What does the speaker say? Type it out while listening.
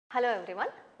Hello everyone,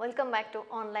 welcome back to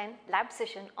online lab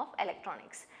session of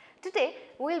electronics. Today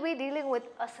we will be dealing with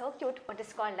a circuit what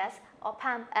is called as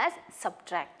op-amp as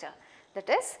subtractor. That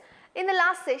is, in the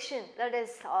last session, that is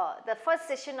the first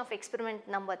session of experiment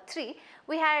number 3,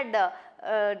 we had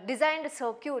designed a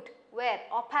circuit where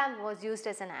op-amp was used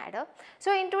as an adder.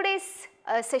 So in today's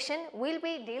session we will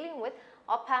be dealing with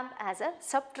op-amp as a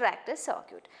subtractor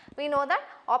circuit. We know that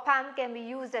op-amp can be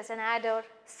used as an adder,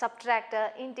 subtractor,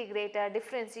 integrator,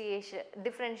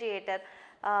 differentiator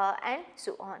and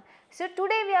so on. So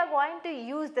today we are going to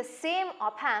use the same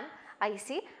op-amp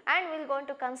IC and we are going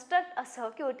to construct a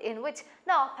circuit in which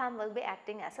the op-amp will be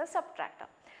acting as a subtractor.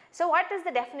 So what is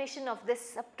the definition of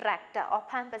this subtractor,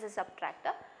 op-amp as a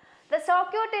subtractor? The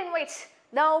circuit in which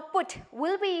the output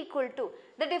will be equal to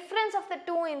the difference of the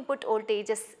two input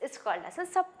voltages is called as a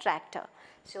subtractor.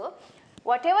 So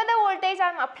whatever the voltage I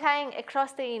am applying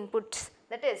across the inputs,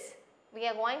 that is, we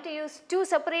are going to use two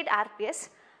separate RPS.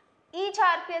 Each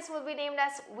RPS will be named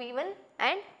as V1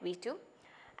 and V2,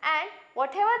 and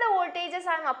whatever the voltages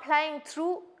I am applying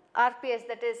through RPS,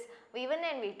 that is V1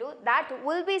 and V2, that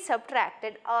will be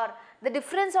subtracted, or the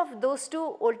difference of those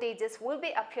two voltages will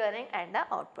be appearing at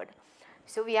the output.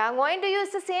 So we are going to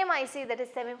use the same IC, that is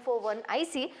 741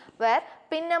 IC, where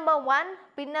pin number 1,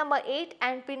 pin number 8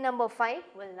 and pin number 5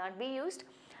 will not be used.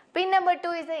 Pin number 2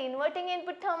 is the inverting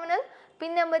input terminal,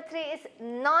 pin number 3 is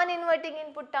non-inverting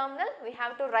input terminal. We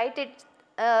have to write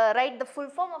the full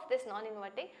form of this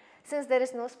non-inverting. Since there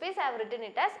is no space, I have written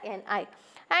it as NI.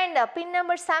 And pin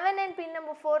number 7 and pin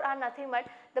number 4 are nothing but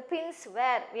the pins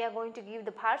where we are going to give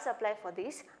the power supply for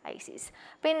these ICs.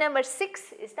 Pin number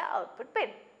 6 is the output pin.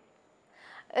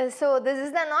 So this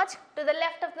is the notch. To the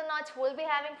left of the notch we will be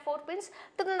having 4 pins,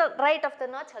 to the right of the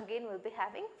notch again we will be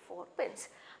having 4 pins.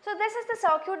 So this is the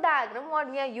circuit diagram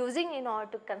what we are using in order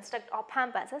to construct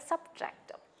op-amp as a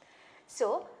subtractor.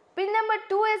 So pin number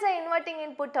 2 is an inverting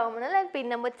input terminal and pin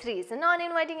number 3 is a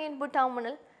non-inverting input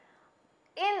terminal.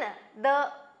 In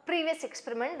the previous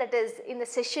experiment, that is in the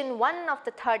session 1 of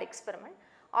the third experiment,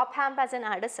 op-amp as an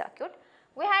adder circuit,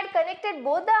 we had connected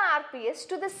both the RPS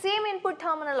to the same input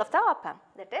terminal of the op-amp.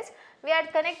 That is, we had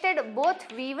connected both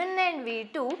V1 and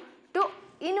V2 to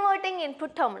inverting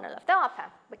input terminal of the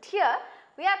op-amp. But here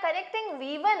we are connecting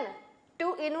V1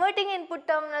 to inverting input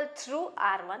terminal through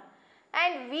R1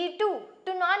 and V2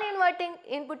 to non-inverting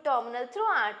input terminal through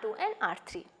R2 and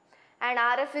R3. And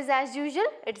RF is as usual,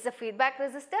 it is a feedback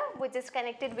resistor which is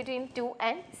connected between 2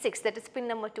 and 6, that is pin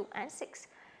number 2 and 6.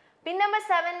 Pin number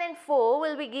 7 and 4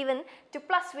 will be given to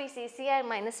plus VCC and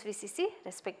minus VCC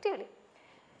respectively.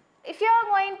 If you are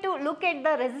going to look at the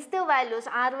resistor values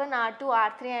R1, R2,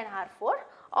 R3 and R4,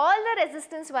 all the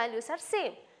resistance values are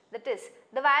same. That is,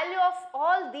 the value of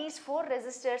all these 4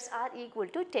 resistors are equal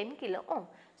to 10 kilo ohm.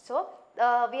 So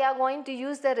we are going to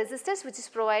use the resistors which is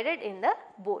provided in the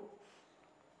board.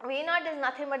 V0 is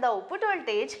nothing but the output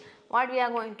voltage what we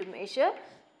are going to measure.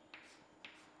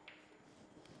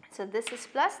 So this is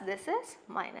plus, this is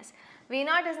minus.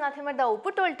 V0 is nothing but the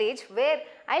output voltage where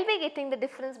I will be getting the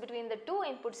difference between the two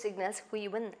input signals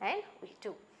V1 and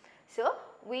V2. So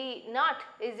V0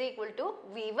 is equal to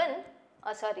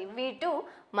V2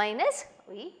 minus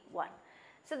V1.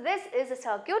 So this is a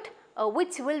circuit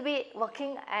which will be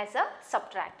working as a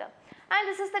subtractor. And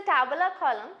this is the tabular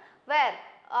column where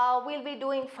we will be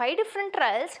doing 5 different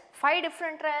trials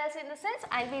in the sense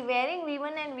I will be varying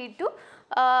V1 and V2.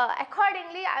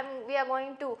 Accordingly we are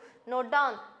going to note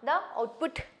down the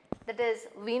output, that is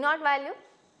V0 value,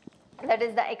 that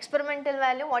is the experimental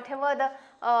value, whatever the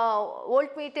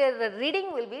voltmeter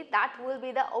reading will be, that will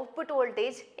be the output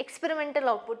voltage, experimental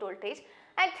output voltage,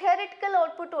 and theoretical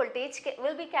output voltage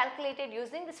will be calculated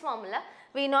using this formula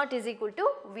V0 is equal to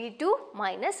V2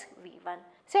 minus V1.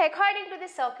 So according to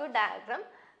this circuit diagram,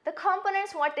 the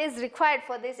components what is required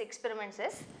for these experiments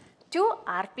is 2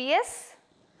 RPS,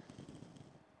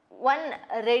 1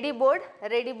 ready board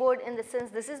in the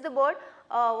sense this is the board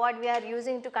what we are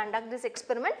using to conduct this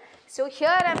experiment. So here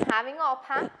I am having a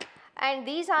op-amp and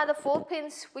these are the 4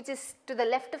 pins which is to the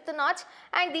left of the notch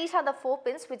and these are the 4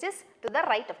 pins which is to the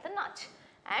right of the notch.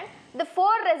 And the 4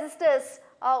 resistors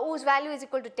whose value is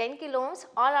equal to 10 kilo ohms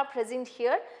all are present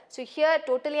here. So here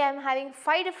totally I am having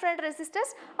 5 different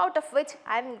resistors, out of which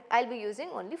I will be using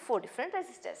only 4 different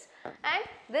resistors. And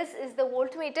this is the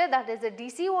voltmeter, that is the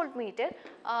DC voltmeter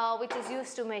which is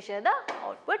used to measure the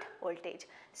output voltage.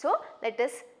 So let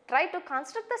us try to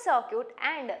construct the circuit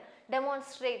and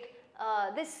demonstrate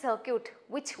this circuit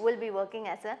which will be working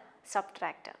as a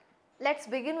subtractor. Let us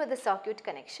begin with the circuit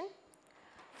connection.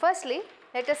 Firstly,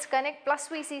 let us connect plus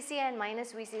VCC and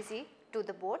minus VCC to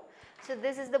the board. So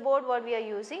this is the board what we are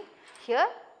using. Here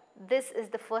this is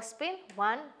the first pin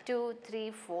 1, 2,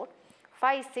 3, 4,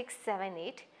 5, 6, 7,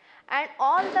 8 and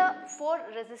all the 4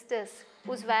 resistors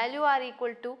whose value are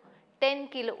equal to 10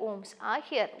 kilo ohms are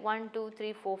here 1, 2,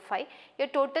 3, 4, 5. Here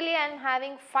totally I am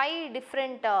having 5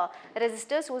 different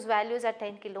resistors whose values are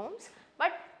 10 kilo ohms.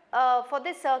 But for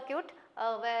this circuit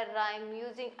where I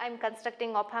am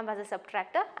constructing op-amp as a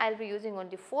subtractor, I will be using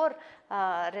only 4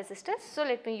 resistors. So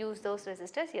let me use those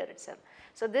resistors here itself.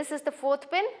 So this is the 4th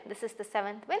pin, this is the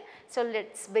 7th pin. So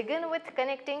let's begin with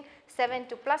connecting 7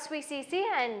 to plus VCC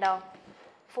and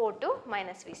 4 to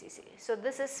minus VCC. So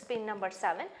this is pin number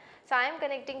 7. So I am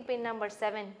connecting pin number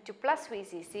 7 to plus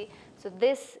VCC. So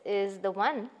this is the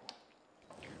one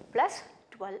plus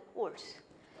 12 volts.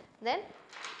 Then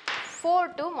 4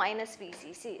 to minus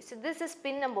VCC. So this is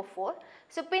pin number 4.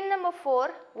 So pin number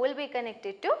 4 will be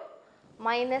connected to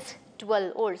minus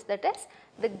 12 volts, that is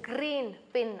the green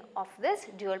pin of this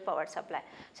dual power supply.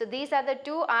 So these are the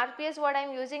 2 RPS what I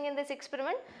am using in this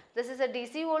experiment. This is a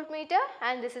DC voltmeter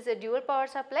and this is a dual power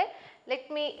supply. Let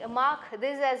me mark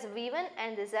this as V1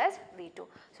 and this as V2.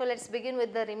 So let us begin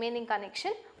with the remaining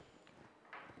connection.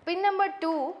 Pin number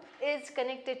 2 is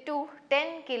connected to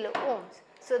 10 kilo ohms.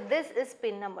 So this is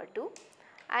pin number 2.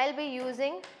 I will be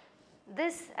using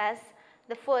this as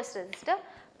the first resistor.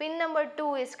 Pin number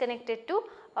 2 is connected to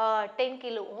 10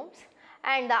 kilo ohms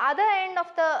and the other end of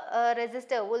the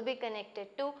resistor will be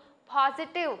connected to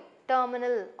positive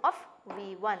terminal of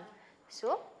V1.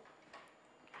 So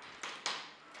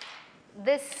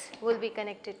this will be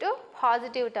connected to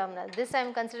positive terminal. This I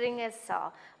am considering as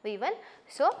V1.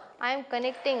 So I am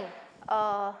connecting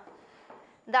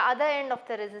the other end of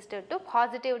the resistor to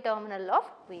positive terminal of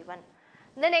V1.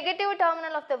 The negative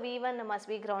terminal of the V1 must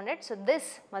be grounded. So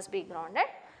this must be grounded.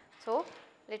 So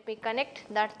let me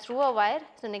connect that through a wire.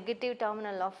 So negative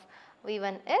terminal of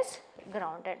V1 is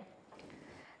grounded.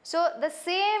 So the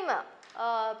same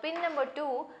pin number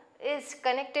 2 is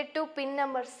connected to pin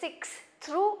number 6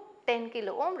 through 10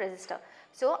 kilo ohm resistor.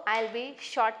 So I will be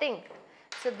shorting.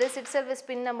 So this itself is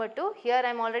pin number 2. Here I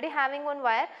am already having one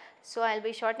wire. So I will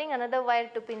be shorting another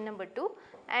wire to pin number 2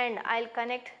 and I will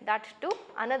connect that to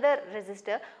another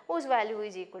resistor whose value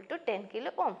is equal to 10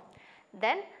 kilo ohm.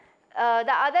 Then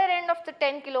the other end of the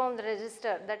 10 kilo ohm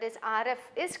resistor, that is RF,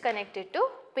 is connected to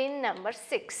pin number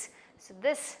 6. So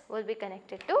this will be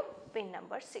connected to pin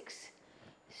number 6.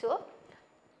 So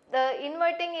the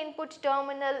inverting input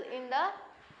terminal in the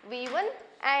V1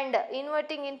 and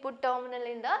inverting input terminal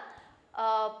in the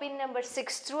pin number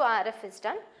 6 through RF is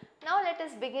done. Now let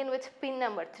us begin with pin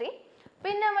number 3.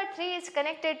 Pin number 3 is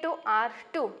connected to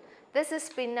R2. This is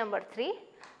pin number 3.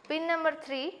 Pin number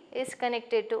 3 is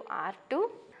connected to R2.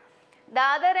 The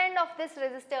other end of this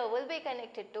resistor will be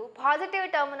connected to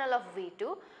positive terminal of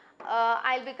V2.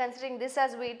 I will be considering this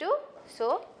as V2.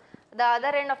 So the other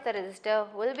end of the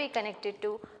resistor will be connected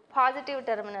to positive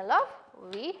terminal of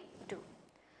V2.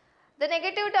 The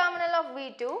negative terminal of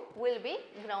V2 will be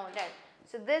grounded.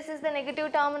 So this is the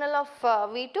negative terminal of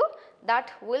V2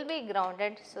 that will be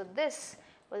grounded. So this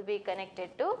will be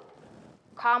connected to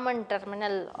common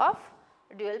terminal of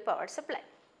dual power supply.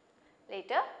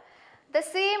 Later, the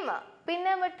same pin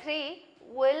number 3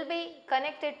 will be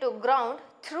connected to ground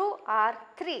through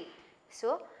R3.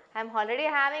 So I am already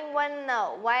having one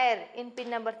wire in pin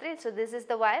number 3. So this is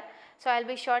the wire. So I will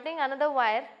be shorting another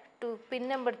wire to pin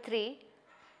number 3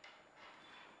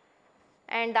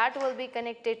 and that will be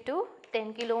connected to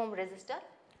 10 kilo ohm resistor.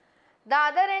 The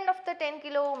other end of the 10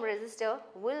 kilo ohm resistor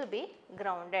will be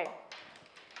grounded.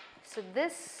 So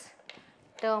this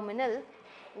terminal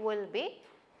will be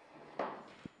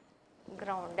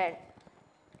grounded.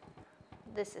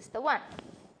 This is the one.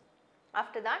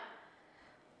 After that,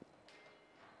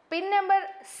 pin number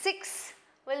 6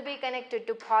 will be connected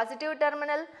to positive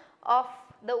terminal of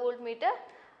the voltmeter.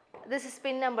 This is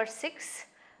pin number 6.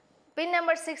 Pin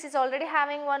number 6 is already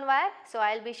having one wire. So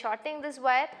I will be shorting this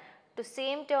wire to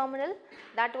same terminal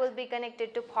that will be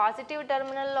connected to positive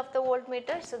terminal of the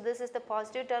voltmeter. So this is the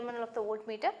positive terminal of the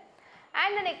voltmeter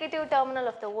and the negative terminal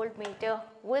of the voltmeter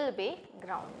will be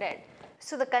grounded.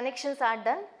 So the connections are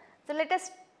done. So let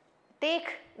us take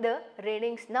the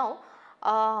readings now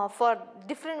for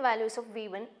different values of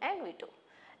V1 and V2.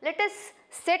 Let us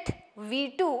set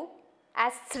V2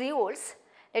 as 3 volts.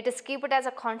 Let us keep it as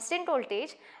a constant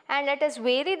voltage and let us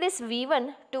vary this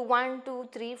V1 to 1, 2,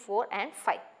 3, 4 and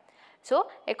 5. So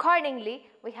accordingly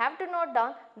we have to note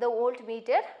down the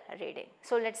voltmeter reading.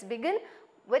 So let us begin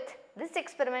with this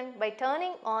experiment by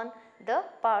turning on the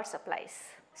power supplies.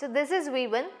 So this is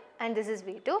V1 and this is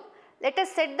V2. Let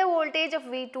us set the voltage of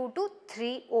V2 to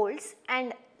 3 volts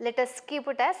and let us keep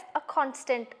it as a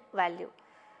constant value.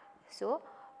 So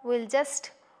we will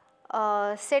just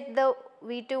set the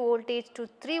V2 voltage to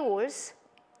 3 volts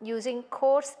using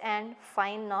coarse and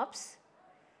fine knobs.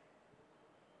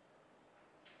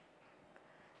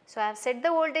 So, I have set the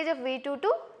voltage of V2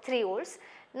 to 3 volts.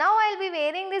 Now, I will be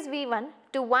varying this V1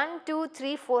 to 1, 2,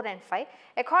 3, 4 and 5.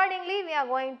 Accordingly, we are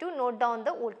going to note down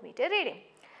the voltmeter reading.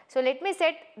 So, let me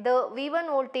set the V1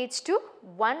 voltage to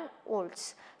 1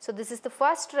 volts. So, this is the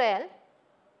first trial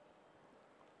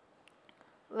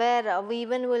where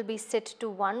V1 will be set to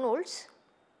 1 volts.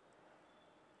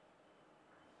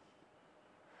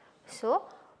 So,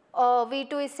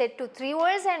 V2 is set to 3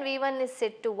 volts and V1 is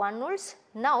set to 1 volts.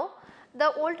 Now,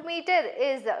 the voltmeter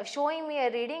is showing me a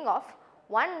reading of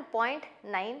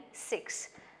 1.96,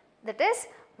 that is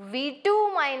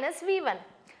V2 minus V1.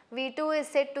 V2 is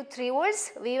set to 3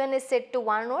 volts, V1 is set to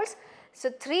 1 volts. So,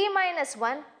 3 minus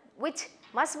 1, which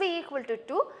must be equal to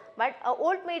 2, but a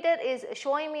voltmeter is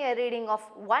showing me a reading of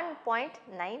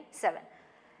 1.97.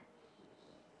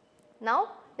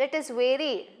 Now, let us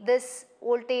vary this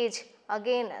voltage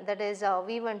again, that is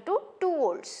V1 to 2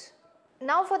 volts.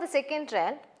 Now, for the second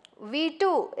trial,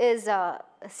 V2 is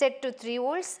set to 3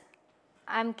 volts,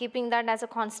 I am keeping that as a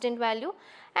constant value,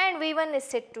 and V1 is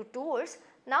set to 2 volts.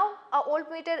 Now, a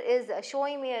voltmeter is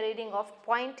showing me a reading of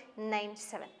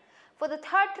 0.97. For the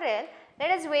third trial,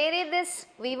 let us vary this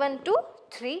V1 to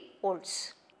 3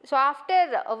 volts. So,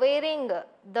 after varying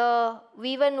the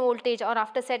V1 voltage or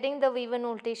after setting the V1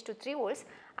 voltage to 3 volts,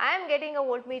 I am getting a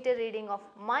voltmeter reading of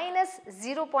minus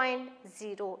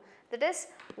 0.0. That is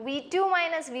V2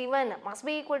 minus V1 must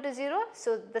be equal to 0.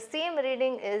 So, the same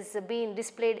reading is being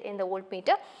displayed in the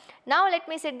voltmeter. Now, let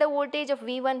me set the voltage of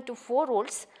V1 to 4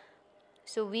 volts.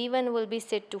 So, V1 will be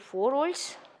set to 4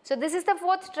 volts. So, this is the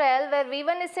fourth trial where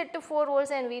V1 is set to 4 volts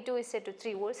and V2 is set to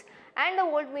 3 volts, and the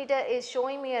voltmeter is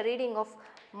showing me a reading of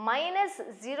minus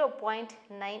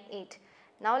 0.98.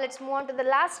 Now, let us move on to the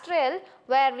last trial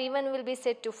where V1 will be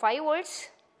set to 5 volts.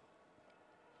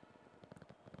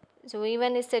 So,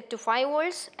 V1 is set to 5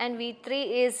 volts and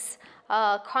V3 is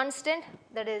constant,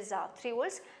 that is 3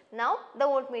 volts. Now, the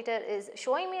voltmeter is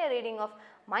showing me a reading of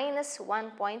minus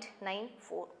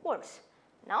 1.94 volts.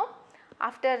 Now,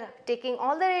 after taking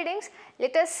all the readings,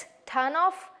 let us turn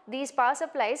off these power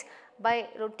supplies by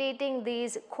rotating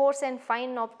these coarse and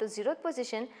fine knob to 0th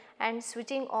position and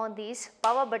switching on these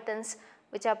power buttons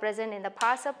which are present in the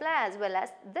power supply as well as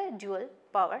the dual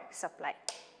power supply.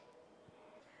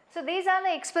 So, these are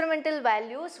the experimental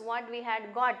values what we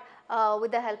had got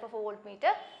with the help of a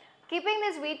voltmeter. Keeping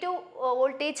this V2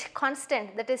 voltage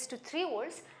constant, that is to 3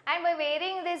 volts, and by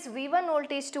varying this V1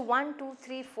 voltage to 1, 2,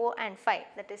 3, 4 and 5,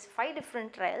 that is 5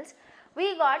 different trials,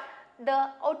 we got the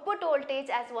output voltage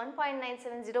as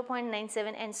 1.97,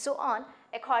 0.97 and so on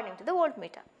according to the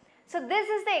voltmeter. So, this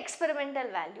is the experimental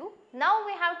value. Now,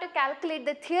 we have to calculate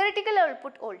the theoretical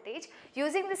output voltage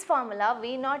using this formula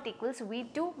V0 equals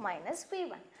V2 minus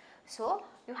V1. So,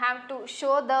 you have to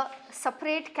show the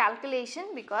separate calculation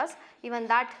because even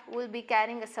that will be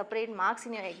carrying a separate marks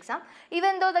in your exam.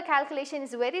 Even though the calculation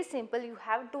is very simple, you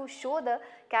have to show the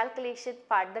calculation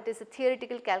part, that is the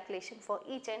theoretical calculation for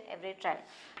each and every trial.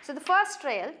 So, the first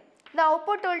trial, the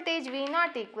output voltage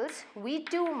V0 equals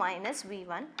V2 minus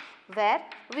V1, where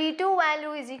V2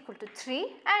 value is equal to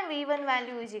 3 and V1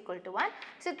 value is equal to 1.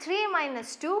 So, 3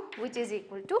 minus 2, which is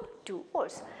equal to 2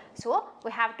 volts. So,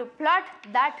 we have to plot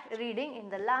that reading in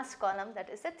the last column, that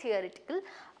is the theoretical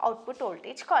output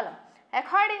voltage column.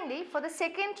 Accordingly, for the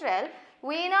second trial,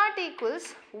 V0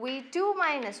 equals V2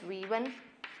 minus V1,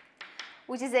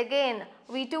 which is again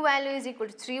V2 value is equal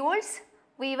to 3 volts.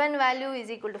 V1 value is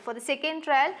equal to, for the second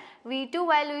trial, V2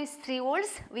 value is 3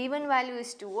 volts, V1 value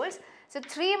is 2 volts. So,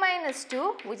 3 minus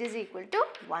 2, which is equal to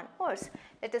 1 volts.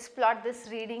 Let us plot this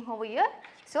reading over here.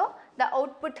 So, the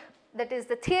output, that is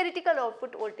the theoretical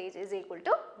output voltage is equal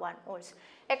to 1 volts.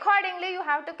 Accordingly, you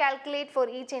have to calculate for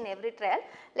each and every trial.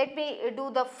 Let me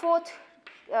do the fourth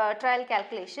trial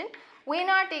calculation.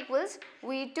 V0 equals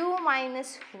V2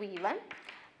 minus V1.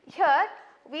 Here,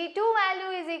 V2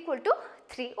 value is equal to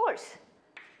 3 volts.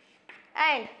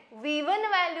 And V1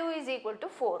 value is equal to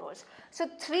 4 volts. So,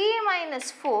 3 minus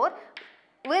 4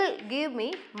 will give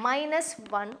me minus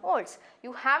 1 volts.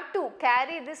 You have to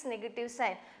carry this negative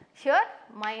sign. Here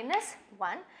minus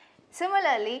 1.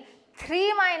 Similarly,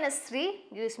 3 minus 3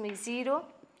 gives me 0.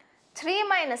 3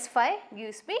 minus 5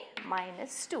 gives me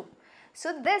minus 2.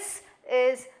 So, this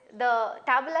is the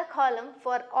tabular column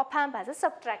for op-amp as a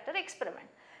subtractor experiment.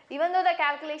 Even though the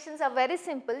calculations are very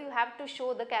simple, you have to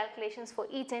show the calculations for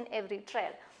each and every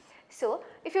trial. So,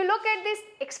 if you look at these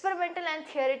experimental and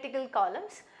theoretical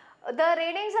columns, the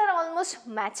readings are almost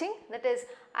matching, that is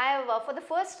I have for the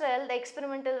first trial the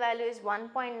experimental value is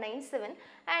 1.97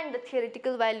 and the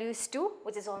theoretical value is 2,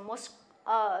 which is almost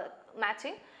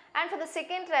matching. And for the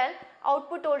second trial,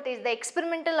 output voltage, the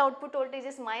experimental output voltage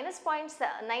is minus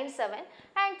 0.97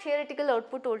 and theoretical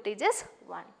output voltage is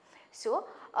 1. So,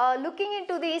 looking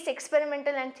into these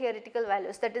experimental and theoretical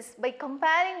values, that is by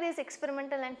comparing these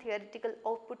experimental and theoretical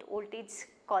output voltage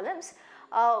columns,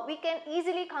 we can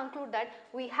easily conclude that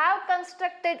we have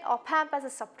constructed op-amp as a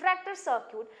subtractor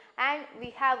circuit and we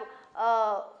have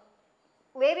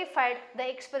verified the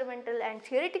experimental and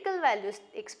theoretical values,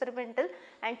 experimental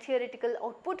and theoretical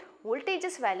output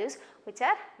voltages values which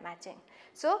are matching.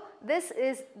 So, this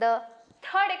is the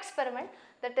third experiment,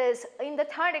 that is in the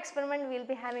third experiment we will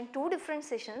be having two different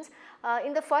sessions.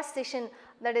 In the first session,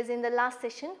 that is in the last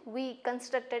session, we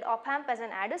constructed op-amp as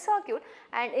an adder circuit,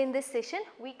 and in this session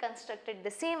we constructed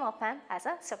the same op-amp as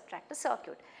a subtractor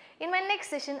circuit. In my next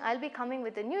session I will be coming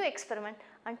with a new experiment.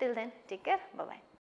 Until then, take care, bye bye.